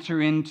to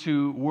enter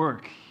into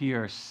work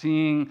here,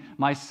 seeing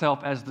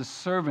myself as the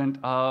servant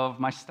of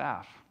my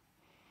staff,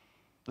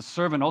 the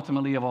servant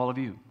ultimately of all of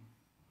you.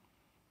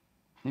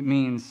 It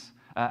means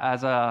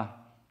as a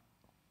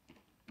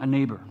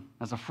neighbor,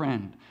 as a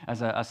friend,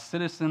 as a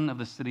citizen of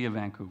the city of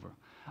Vancouver,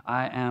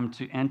 I am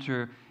to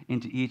enter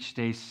into each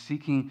day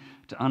seeking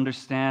to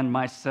understand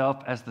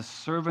myself as the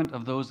servant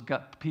of those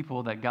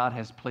people that God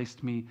has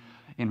placed me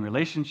in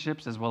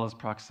relationships as well as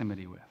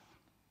proximity with.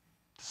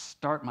 To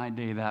start my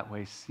day that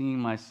way, seeing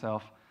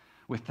myself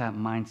with that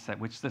mindset,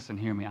 which, listen,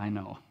 hear me, I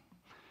know.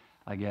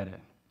 I get it.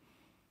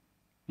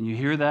 And you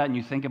hear that and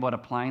you think about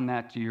applying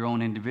that to your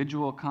own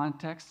individual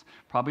context,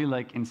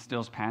 probably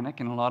instills panic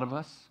in a lot of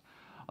us.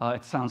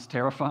 It sounds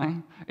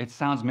terrifying. It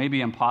sounds maybe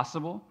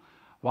impossible.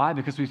 Why?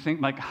 Because we think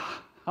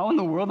how in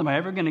the world am I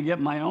ever going to get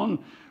my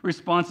own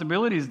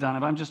responsibilities done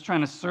if I'm just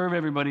trying to serve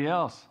everybody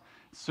else,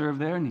 serve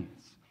their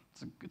needs?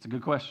 It's a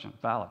good question,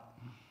 valid.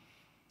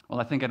 Well,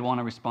 I think I'd want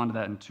to respond to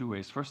that in two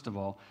ways. First of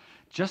all,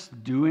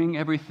 just doing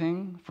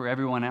everything for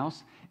everyone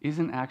else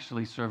isn't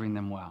actually serving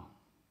them well.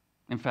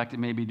 In fact, it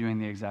may be doing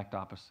the exact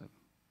opposite.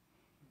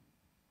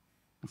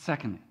 And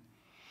secondly,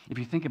 if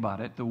you think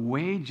about it, the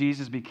way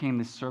Jesus became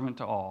the servant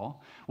to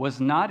all was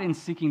not in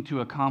seeking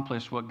to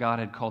accomplish what God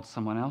had called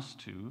someone else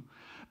to,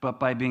 but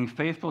by being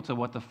faithful to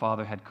what the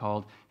Father had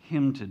called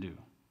him to do.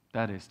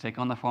 That is, take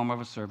on the form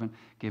of a servant,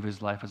 give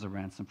his life as a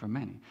ransom for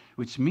many.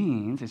 Which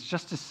means, it's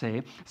just to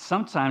say,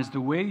 sometimes the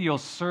way you'll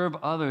serve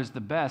others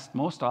the best,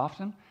 most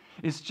often,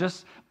 is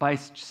just by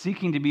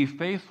seeking to be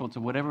faithful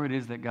to whatever it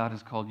is that God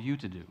has called you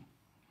to do,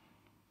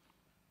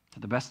 to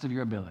the best of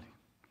your ability.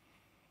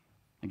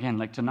 Again,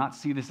 to not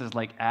see this as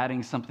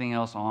adding something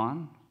else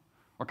on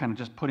or kind of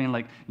just putting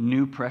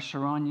new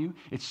pressure on you.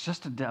 It's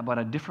just about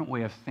a different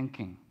way of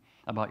thinking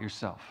about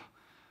yourself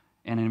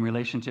and in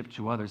relationship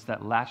to others that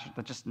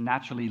just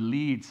naturally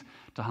leads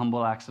to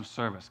humble acts of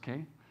service,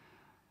 okay?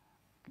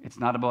 It's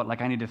not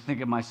about I need to think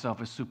of myself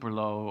as super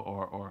low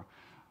or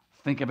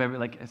think of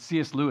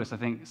C.S. Lewis, I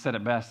think, said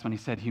it best when he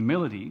said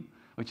humility,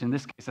 which in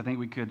this case I think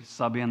we could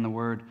sub in the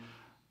word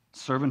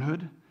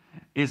servanthood,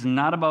 is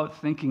not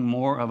about thinking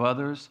more of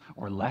others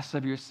or less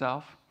of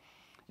yourself.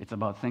 It's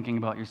about thinking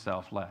about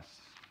yourself less.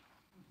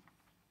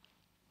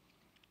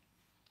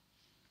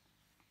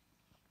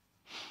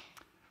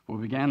 We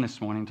began this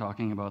morning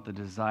talking about the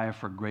desire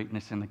for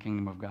greatness in the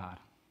kingdom of God,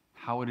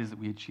 how it is that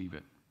we achieve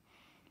it.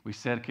 We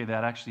said, okay,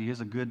 that actually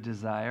is a good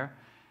desire,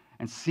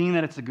 and seeing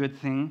that it's a good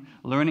thing,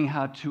 learning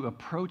how to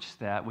approach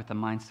that with the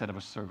mindset of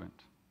a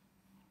servant.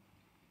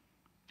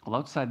 Well,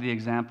 outside the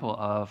example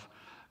of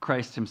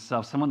Christ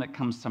himself, someone that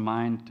comes to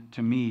mind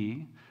to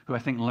me, who I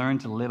think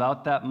learned to live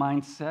out that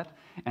mindset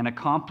and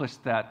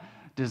accomplished that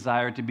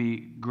desire to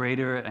be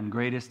greater and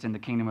greatest in the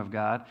kingdom of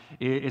God,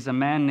 is a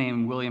man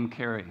named William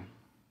Carey.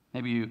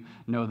 Maybe you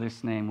know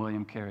this name,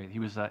 William Carey. He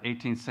was an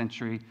 18th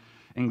century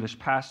English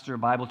pastor,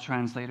 Bible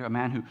translator, a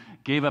man who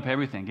gave up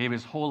everything, gave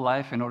his whole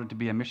life in order to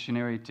be a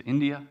missionary to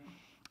India.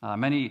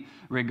 Many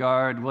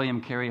regard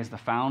William Carey as the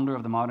founder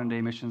of the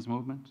modern-day missions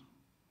movement.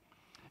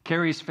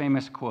 Carey's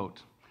famous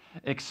quote,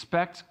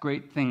 "Expect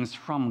great things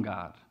from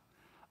God,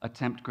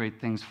 attempt great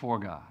things for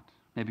God."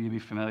 Maybe you'll be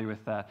familiar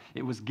with that.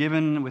 It was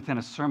given within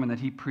a sermon that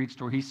he preached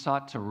where he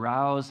sought to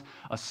rouse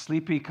a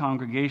sleepy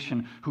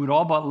congregation who had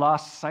all but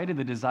lost sight of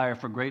the desire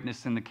for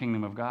greatness in the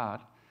kingdom of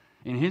God,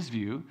 in his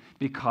view,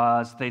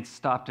 because they'd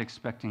stopped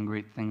expecting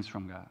great things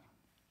from God.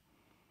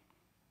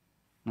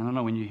 I don't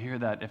know, when you hear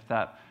that, if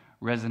that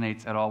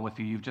resonates at all with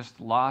you, you've just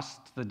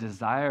lost the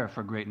desire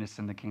for greatness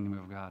in the kingdom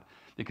of God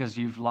because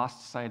you've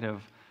lost sight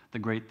of the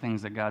great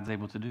things that God's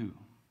able to do.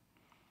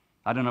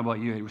 I don't know about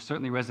you, it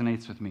certainly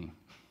resonates with me.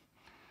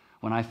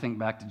 When I think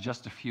back to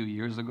just a few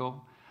years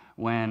ago,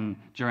 when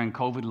during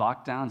COVID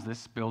lockdowns,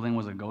 this building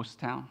was a ghost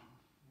town,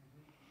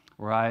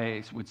 where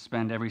I would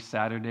spend every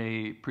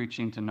Saturday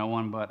preaching to no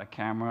one but a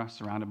camera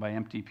surrounded by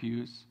empty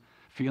pews,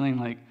 feeling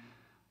like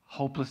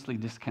hopelessly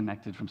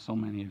disconnected from so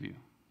many of you.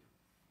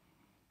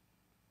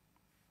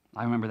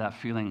 I remember that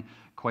feeling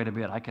quite a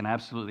bit. I can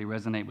absolutely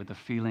resonate with the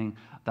feeling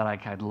that I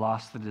had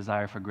lost the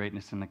desire for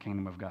greatness in the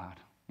kingdom of God,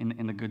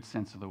 in the good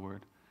sense of the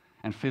word.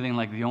 And feeling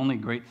like the only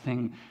great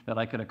thing that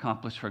I could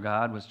accomplish for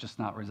God was just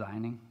not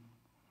resigning.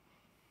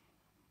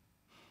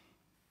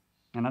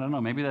 And I don't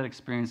know, maybe that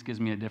experience gives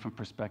me a different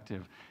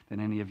perspective than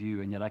any of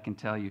you, and yet I can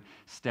tell you,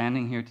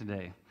 standing here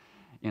today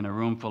in a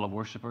room full of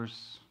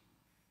worshipers,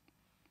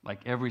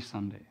 like every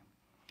Sunday,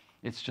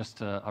 it's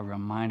just a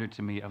reminder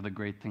to me of the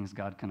great things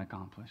God can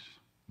accomplish.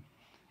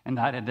 And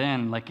that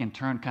then, like in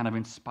turn, kind of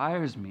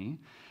inspires me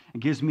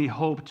and gives me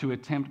hope to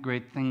attempt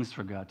great things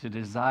for God, to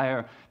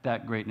desire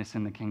that greatness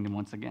in the kingdom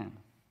once again.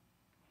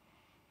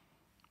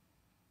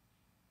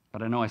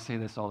 But I know I say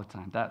this all the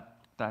time.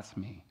 That's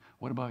me.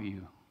 What about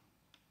you?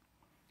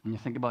 When you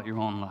think about your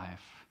own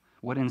life,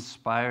 what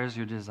inspires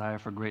your desire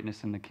for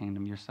greatness in the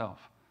kingdom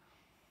yourself?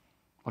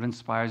 What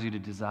inspires you to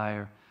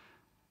desire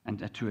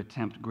and to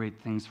attempt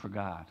great things for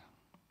God?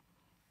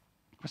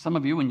 For some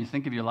of you, when you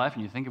think of your life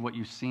and you think of what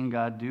you've seen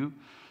God do,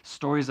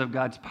 stories of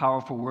God's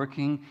powerful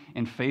working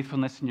and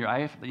faithfulness in your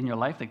life,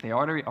 like they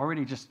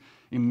already just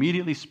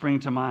immediately spring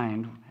to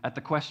mind at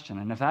the question.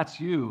 And if that's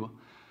you,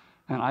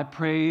 and I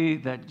pray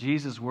that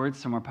Jesus'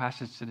 words from our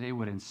passage today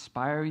would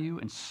inspire you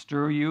and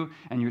stir you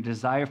and your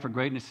desire for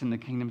greatness in the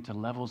kingdom to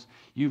levels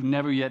you've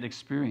never yet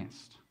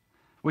experienced,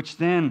 which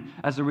then,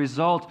 as a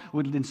result,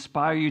 would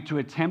inspire you to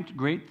attempt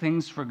great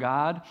things for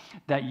God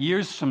that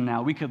years from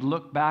now we could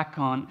look back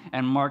on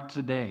and mark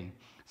today,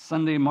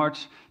 Sunday,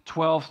 March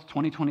 12th,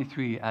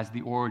 2023, as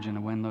the origin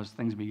of when those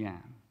things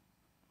began.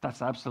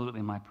 That's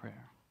absolutely my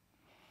prayer.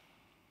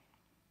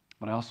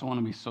 But I also want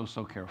to be so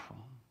careful,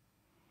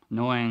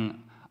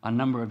 knowing a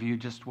number of you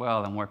just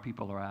well and where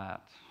people are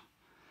at.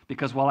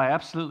 Because while I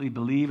absolutely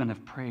believe and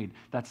have prayed,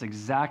 that's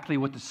exactly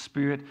what the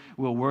Spirit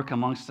will work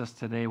amongst us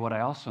today, what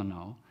I also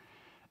know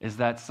is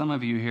that some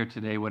of you here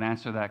today would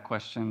answer that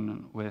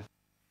question with,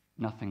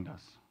 nothing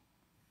does.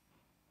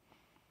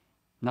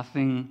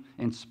 Nothing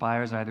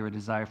inspires either a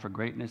desire for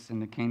greatness in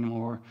the kingdom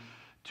or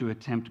to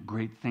attempt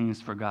great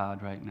things for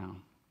God right now.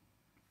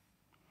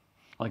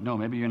 Like, no,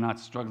 maybe you're not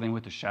struggling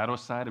with the shadow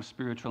side of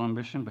spiritual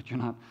ambition, but you're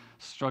not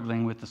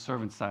struggling with the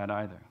servant side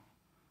either.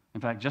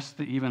 In fact,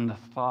 just even the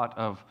thought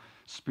of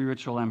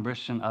spiritual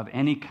ambition of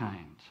any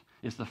kind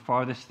is the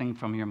farthest thing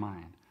from your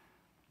mind.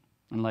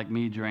 And like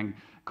me during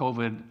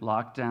COVID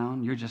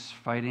lockdown, you're just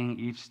fighting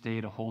each day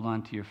to hold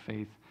on to your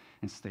faith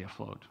and stay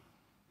afloat.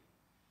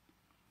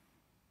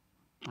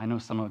 I know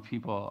some of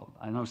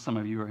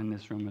you are in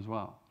this room as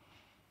well.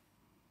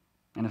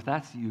 And if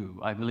that's you,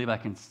 I believe I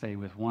can say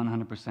with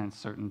 100%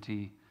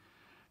 certainty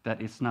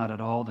that it's not at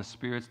all the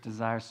Spirit's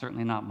desire,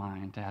 certainly not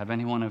mine, to have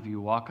any one of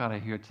you walk out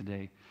of here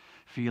today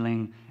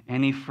feeling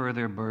any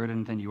further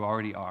burdened than you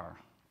already are,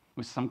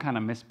 with some kind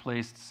of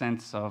misplaced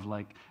sense of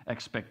like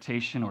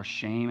expectation or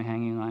shame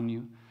hanging on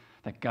you,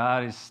 that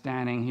God is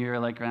standing here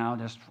like now,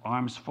 just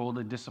arms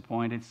folded,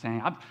 disappointed,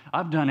 saying,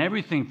 I've done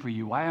everything for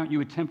you. Why aren't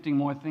you attempting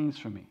more things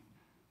for me?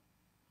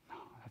 No,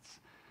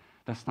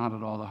 that's not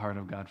at all the heart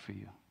of God for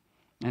you,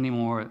 any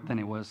more than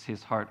it was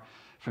his heart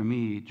for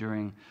me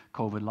during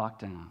COVID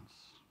lockdowns.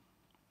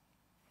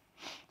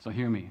 So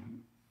hear me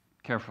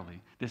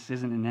carefully. This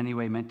isn't in any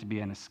way meant to be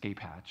an escape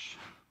hatch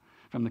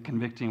from the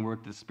convicting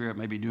work the Spirit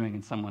may be doing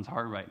in someone's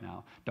heart right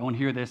now. Don't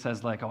hear this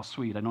as like, oh,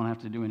 sweet, I don't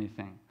have to do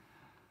anything.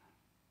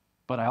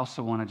 But I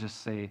also want to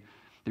just say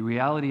The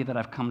reality that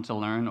I've come to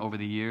learn over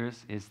the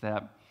years is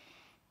that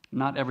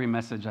not every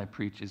message I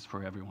preach is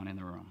for everyone in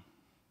the room.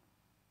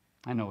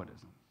 I know it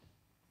isn't.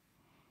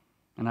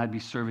 And I'd be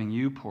serving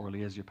you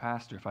poorly as your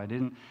pastor if I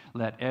didn't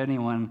let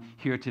anyone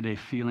here today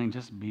feeling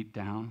just beat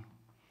down,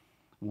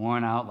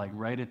 worn out, like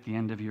right at the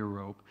end of your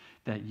rope,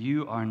 that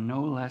you are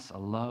no less a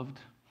loved,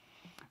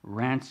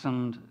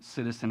 ransomed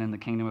citizen in the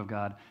kingdom of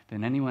God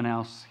than anyone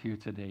else here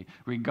today,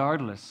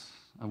 regardless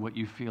of what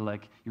you feel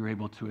like you're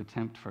able to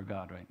attempt for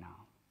God right now.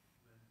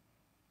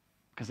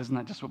 Because isn't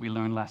that just what we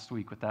learned last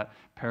week with that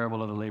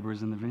parable of the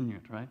laborers in the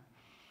vineyard, right?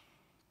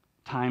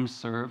 Time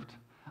served,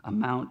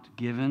 amount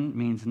given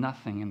means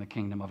nothing in the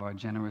kingdom of our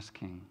generous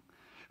King,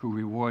 who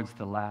rewards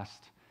the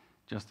last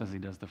just as he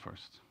does the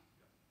first.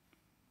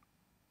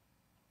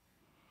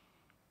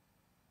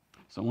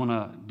 So I want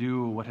to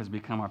do what has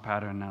become our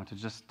pattern now, to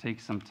just take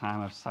some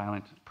time of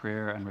silent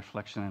prayer and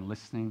reflection and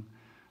listening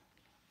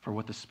for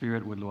what the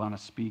Spirit would want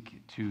to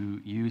speak to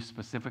you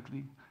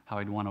specifically, how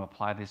I'd want to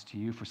apply this to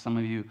you. For some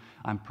of you,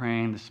 I'm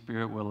praying the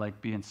Spirit will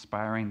be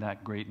inspiring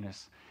that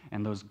greatness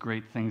and those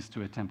great things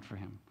to attempt for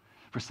him.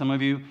 For some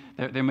of you,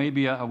 there may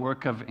be a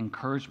work of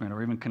encouragement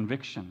or even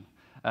conviction.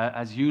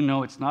 As you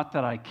know, it's not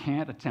that I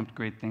can't attempt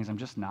great things, I'm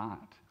just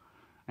not.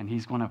 And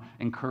he's going to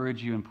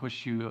encourage you and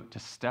push you to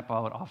step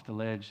out off the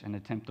ledge and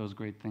attempt those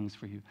great things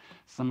for you.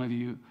 Some of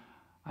you,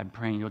 I'm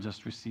praying you'll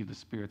just receive the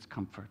Spirit's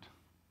comfort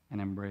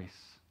and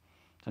embrace,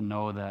 to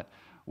know that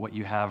what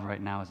you have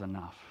right now is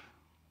enough.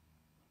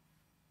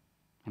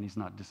 And he's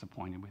not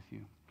disappointed with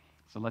you.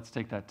 So let's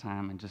take that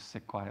time and just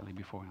sit quietly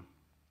before him.